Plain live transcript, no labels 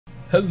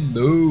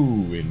Hello,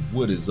 and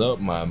what is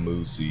up, my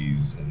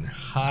moosies? And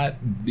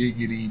hot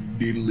diggity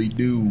diddly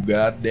doo,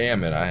 god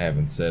damn it, I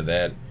haven't said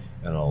that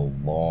in a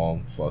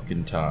long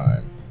fucking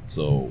time.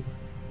 So,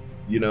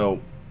 you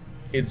know,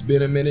 it's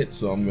been a minute,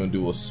 so I'm gonna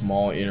do a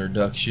small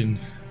introduction.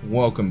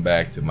 Welcome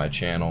back to my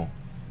channel.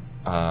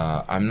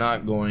 I'm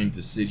not going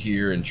to sit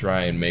here and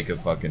try and make a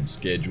fucking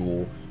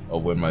schedule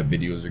of when my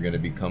videos are gonna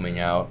be coming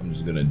out. I'm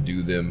just gonna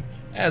do them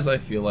as I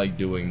feel like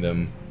doing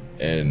them,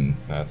 and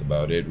that's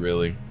about it,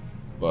 really.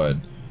 But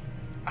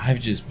I've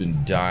just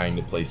been dying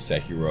to play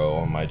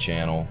Sekiro on my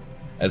channel,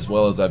 as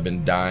well as I've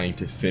been dying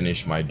to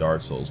finish my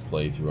Dark Souls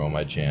playthrough on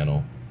my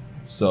channel.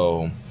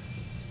 So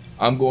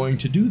I'm going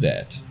to do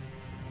that.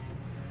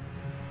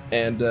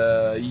 And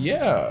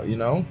yeah, you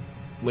know,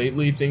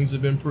 lately things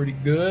have been pretty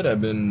good. I've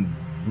been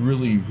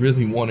really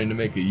wanting to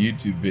make a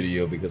YouTube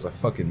video because I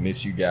fucking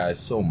miss you guys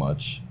so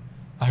much.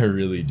 I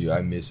really do.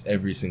 I miss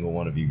every single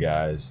one of you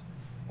guys.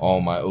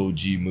 All my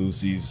OG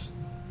moosies.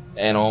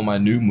 And all my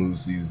new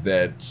moosies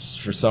that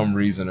for some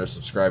reason are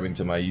subscribing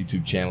to my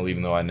YouTube channel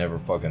even though I never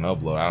fucking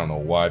upload. I don't know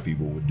why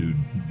people would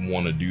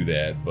want to do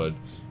that, but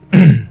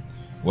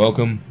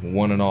welcome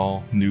one and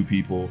all, new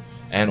people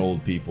and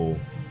old people.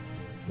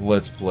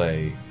 Let's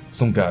play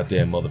some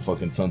goddamn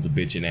motherfucking sons of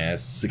bitchin'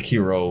 ass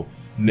Sekiro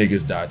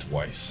niggas die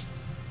twice.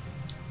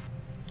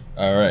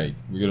 Alright,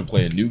 we're gonna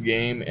play a new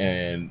game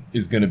and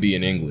it's gonna be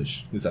in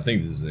English. I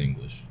think this is in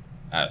English.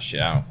 Ah shit,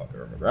 I don't fucking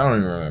remember. I don't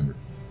even remember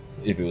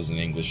if it was in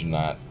English or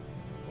not.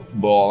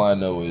 But all I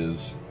know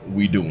is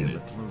we doing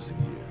it.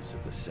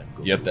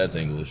 Yep, that's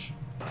English.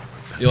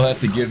 You'll have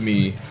to give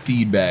me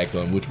feedback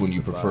on which one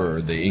you prefer,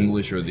 the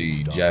English or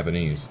the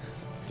Japanese.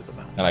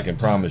 And I can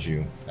promise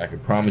you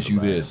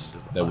this,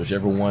 that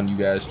whichever one you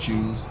guys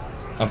choose,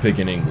 I'm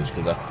picking English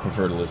because I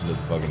prefer to listen to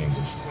the fucking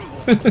English.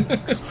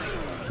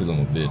 Because I'm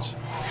a bitch.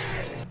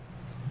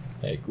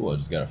 Hey, cool, I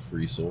just got a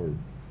free sword.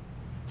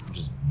 I'm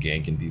just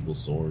ganking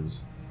people's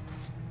swords.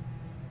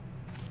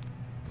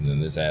 And then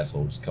this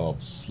asshole just come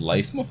up,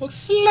 slice, motherfucker,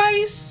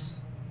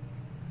 slice!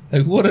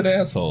 Like, what an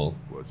asshole.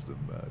 What's the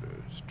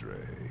matter,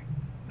 Stray?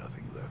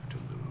 Nothing left to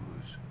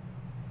lose.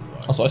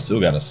 Also, I still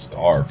got a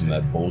scar from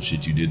that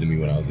bullshit you did to me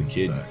when I was a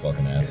kid, you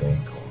fucking asshole.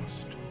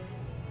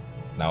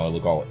 Now I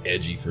look all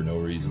edgy for no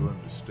reason. You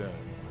understand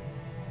me,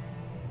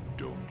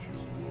 don't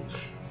you,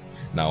 Wolf?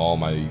 Now all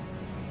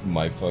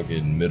my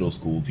fucking middle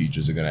school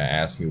teachers are gonna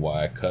ask me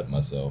why I cut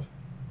myself.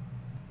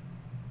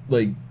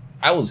 Like,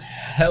 I was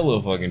hella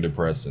fucking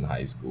depressed in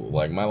high school.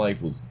 Like, my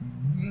life was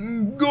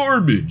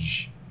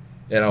garbage.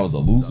 And I was a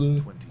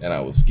loser, and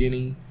I was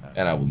skinny,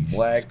 and I was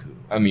black.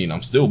 I mean,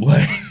 I'm still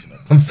black.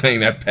 I'm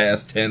saying that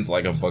past tense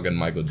like I'm fucking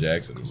Michael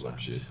Jackson or some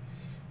shit.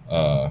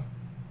 But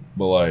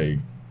like,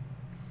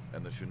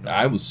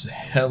 I was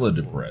hella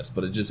depressed,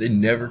 but it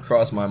never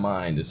crossed my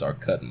mind to start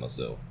cutting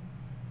myself.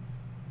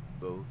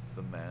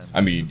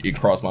 I mean, it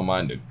crossed my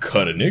mind to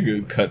cut a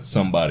nigga, cut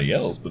somebody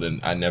else, but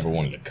then I never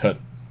wanted to cut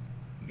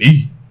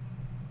me.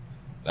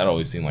 That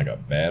always seemed like a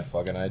bad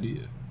fucking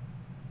idea.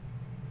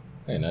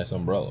 Hey, nice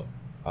umbrella.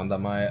 Under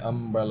my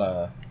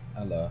umbrella.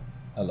 Hello.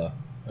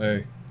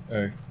 Hey.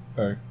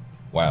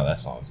 Wow, that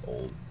song's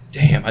old.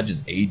 Damn, I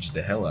just aged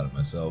the hell out of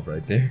myself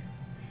right there.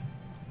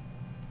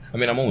 I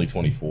mean, I'm only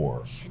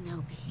 24.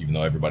 Shinobi. Even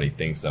though everybody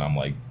thinks that I'm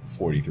like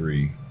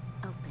 43.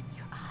 Open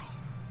your eyes.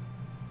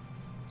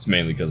 It's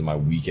mainly because of my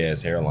weak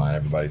ass hairline.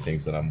 Everybody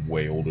thinks that I'm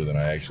way older than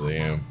I actually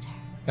am.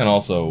 And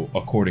also,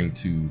 according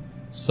to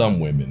some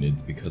women,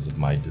 it's because of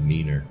my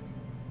demeanor.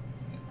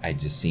 I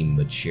just seem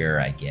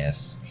mature, I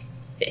guess.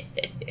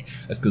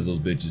 That's because those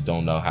bitches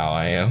don't know how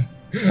I am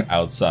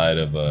outside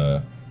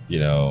of, you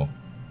know,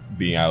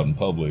 being out in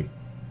public.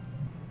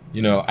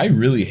 You know, I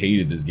really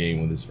hated this game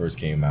when this first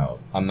came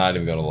out. I'm not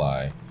even gonna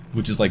lie.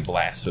 Which is like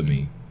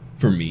blasphemy.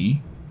 For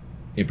me,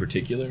 in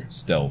particular,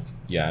 stealth.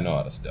 Yeah, I know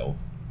how to stealth.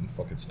 I'm a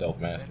fucking stealth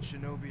master.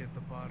 Shinobi at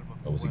the bottom of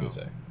the What was he gonna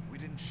say? We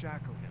didn't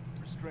shackle him,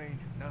 restrain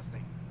him,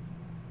 nothing.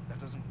 That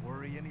doesn't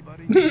worry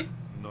anybody?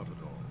 Not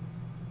at all.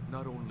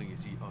 Not only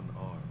is he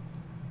unarmed,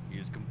 he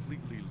has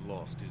completely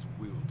lost his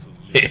will to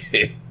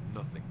live.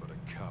 Nothing but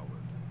a coward.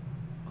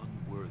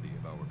 Unworthy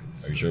of our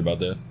concern. Are you sure about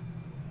that?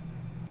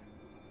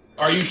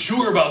 Are you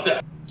sure about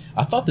that?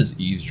 I thought this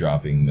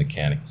eavesdropping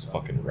mechanic was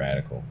fucking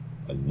radical.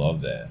 I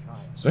love that.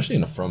 Especially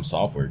in a From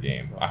Software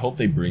game. I hope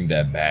they bring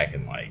that back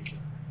in, like,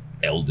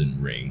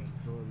 Elden Ring.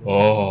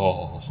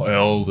 Oh,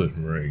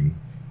 Elden Ring.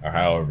 Or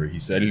however, he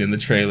said it in the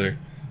trailer.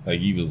 Like,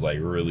 he was, like,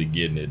 really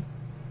getting it.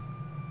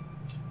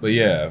 But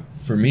yeah,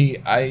 for me,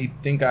 I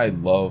think I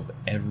love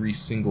every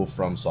single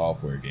From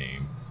Software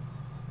game.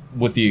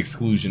 With the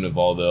exclusion of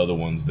all the other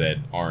ones that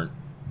aren't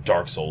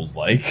Dark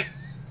Souls-like.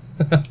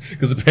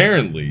 Because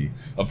apparently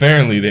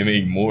they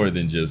make more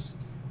than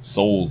just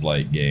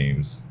Souls-like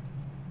games.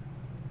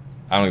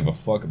 I don't give a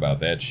fuck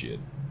about that shit.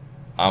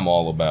 I'm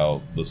all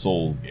about the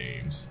Souls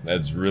games.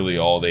 That's really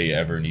all they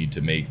ever need to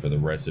make for the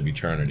rest of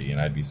eternity,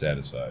 and I'd be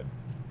satisfied.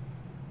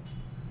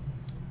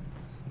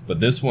 But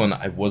this one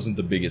I wasn't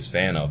the biggest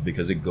fan of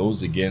because it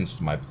goes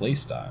against my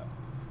playstyle,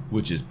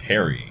 which is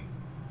parrying.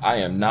 I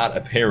am not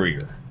a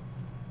parrier.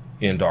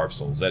 in Dark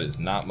Souls. That is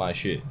not my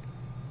shit.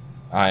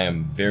 I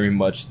am very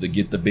much the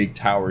get the big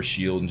tower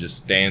shield and just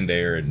stand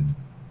there and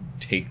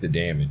take the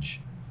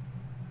damage.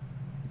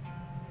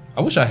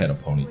 I wish I had a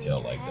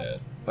ponytail like that.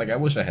 Like, I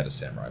wish I had a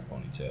samurai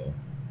ponytail.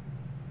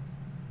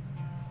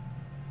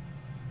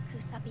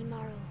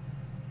 Kusabimaru,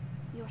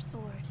 your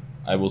sword.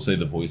 I will say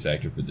the voice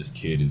actor for this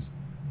kid is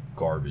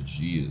garbage.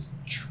 He is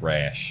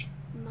trash.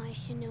 My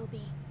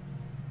shinobi.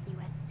 You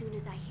as soon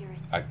as I hear it.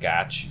 I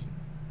got you.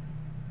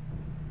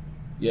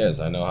 Yes,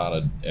 I know how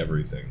to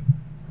everything.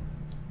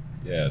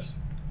 Yes.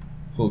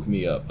 Hook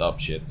me up. Oh,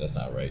 shit, that's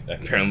not right.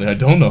 Apparently I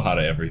don't know how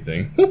to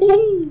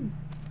everything.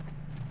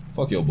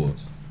 Fuck your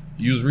books.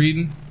 You was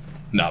reading?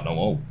 Nah, no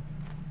more.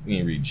 We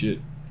ain't reading shit.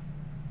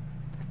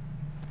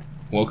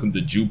 Welcome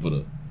to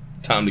Jupiter.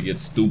 Time to get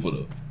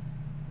stupider.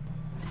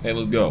 Hey,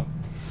 let's go.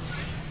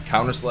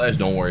 Counter slash,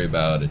 don't worry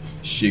about it.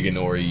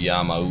 Shigenori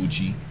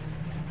Yamauchi.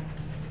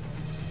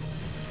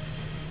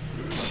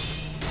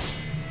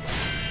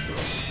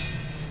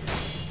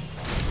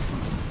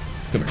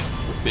 Come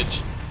here,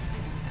 bitch.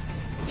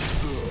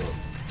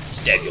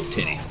 Stab your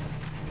titty.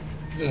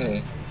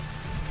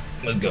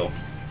 Let's go.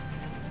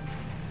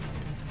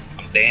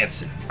 I'm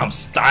dancing. I'm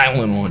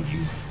styling on you.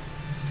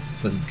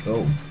 Let's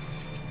go.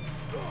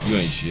 You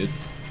ain't shit.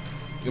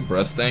 Your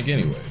breath stank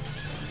anyway.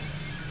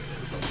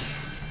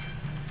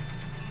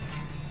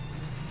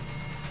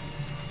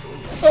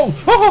 Oh!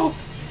 Oh!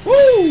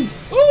 Woo!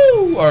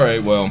 Woo!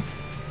 Alright, well,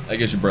 I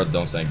guess your breath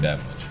don't stink that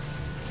much.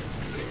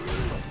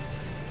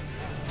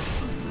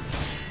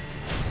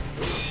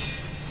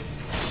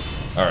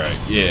 Alright,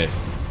 yeah.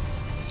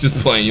 Just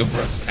playing, your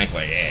breath stank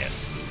like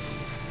ass.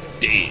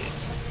 Dead.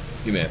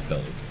 Give me that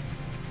pellet.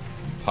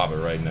 Pop it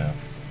right now.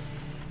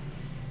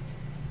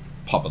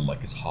 Pop it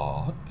like it's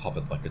hot. Pop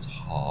it like it's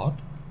hot.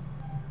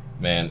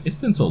 Man, it's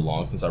been so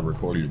long since I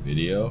recorded a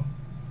video.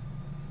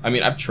 I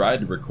mean, I've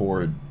tried to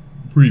record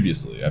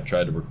previously. I've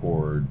tried to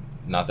record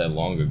not that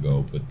long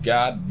ago, but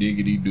god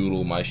diggity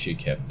doodle, my shit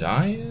kept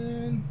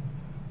dying.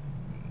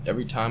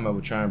 Every time I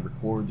would try and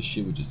record, the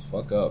shit would just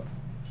fuck up.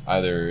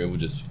 Either it would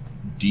just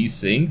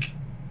desync,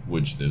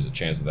 which there's a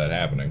chance of that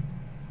happening,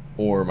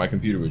 or my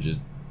computer would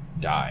just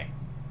die.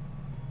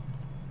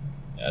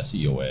 Yeah, I see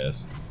your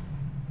ass.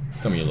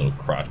 Come here, little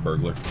crotch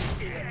burglar.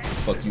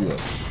 Fuck you up.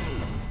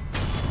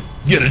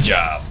 Get a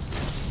job!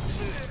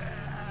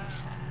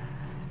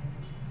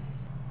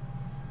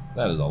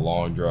 That is a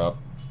long drop.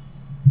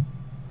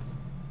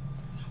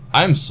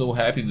 I'm so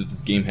happy that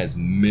this game has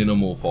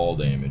minimal fall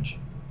damage.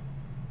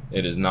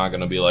 It is not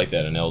going to be like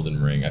that in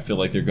Elden Ring. I feel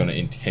like they're going to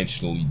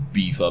intentionally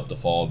beef up the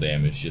fall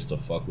damage just to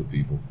fuck with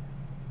people.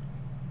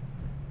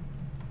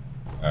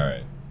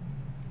 Alright.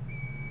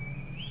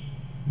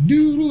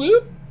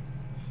 Doodle-oop.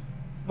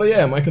 But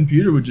yeah, my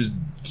computer would just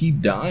keep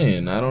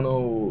dying. I don't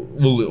know.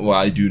 Well,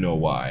 I do know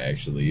why,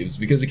 actually. It was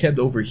because it kept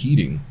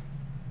overheating.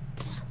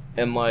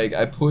 And, like,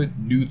 I put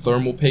new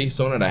thermal paste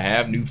on it. I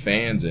have new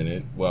fans in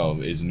it.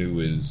 Well, as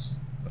new as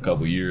a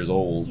couple years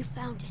old. You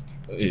found it.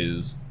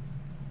 Is.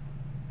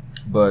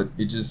 But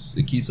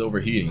it keeps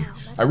overheating.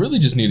 I really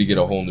just need to get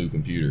a whole new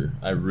computer.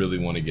 I really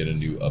want to get a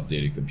new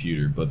updated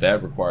computer. But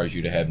that requires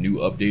you to have new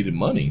updated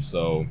money.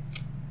 So,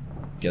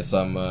 guess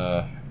I'm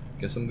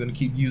gonna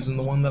keep using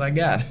the one that I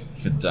got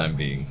for the time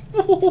being.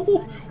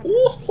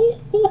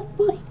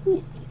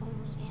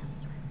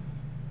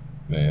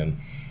 Man.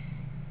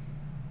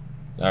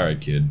 Alright,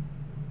 kid.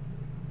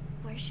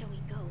 Where shall we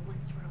go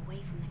once we're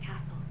away from the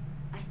castle?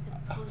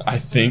 I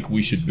think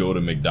we should go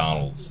to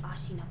McDonald's.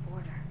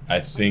 I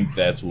think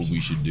that's what we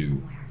should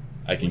do.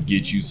 I can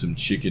get you some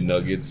chicken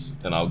nuggets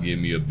and I'll give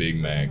me a Big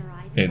Mac.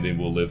 And then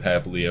we'll live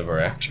happily ever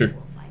after.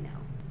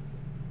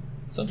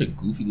 Such a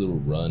goofy little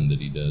run that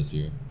he does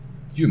here.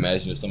 Could you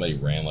imagine if somebody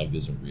ran like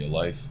this in real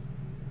life?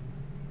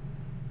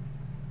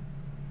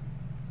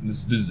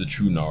 This is the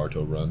true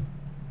Naruto run.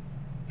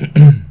 The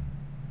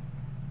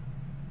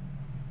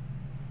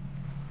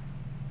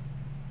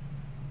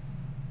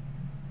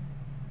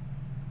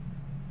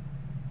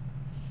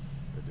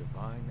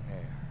divine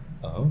heir.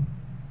 Oh.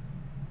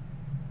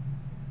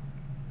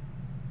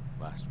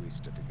 Last we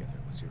stood together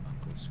was your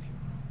uncle's funeral.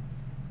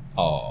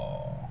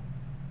 Oh.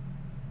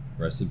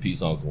 Rest in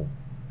peace, Uncle.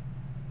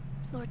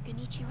 Lord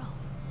Genichiro.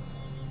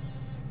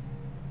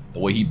 The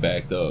way he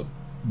backed up,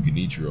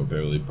 Genichiro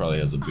apparently probably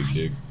has a big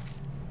dick.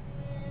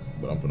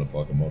 But I'm gonna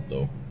fuck him up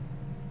though.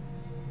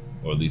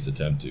 Or at least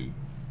attempt to.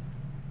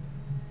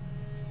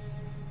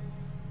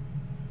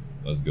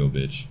 Let's go,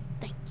 bitch.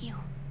 Thank you.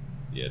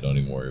 Yeah, don't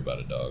even worry about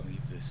it, dog.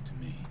 Leave this to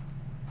me.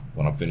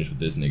 When I'm finished with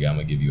this nigga, I'm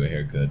gonna give you a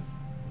haircut.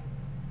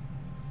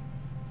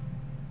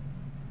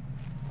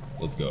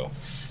 Let's go.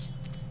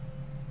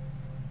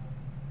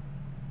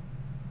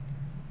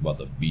 I'm about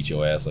to beat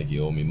your ass like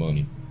you owe me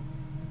money.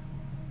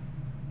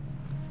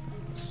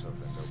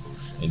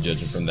 And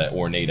judging from that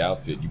ornate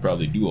outfit, you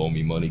probably do owe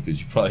me money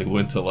because you probably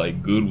went to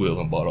like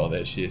Goodwill and bought all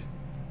that shit.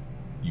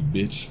 You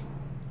bitch.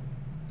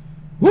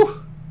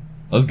 Woo!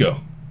 Let's go.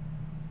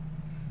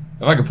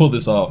 If I can pull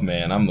this off,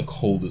 man, I'm the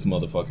coldest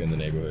motherfucker in the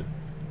neighborhood.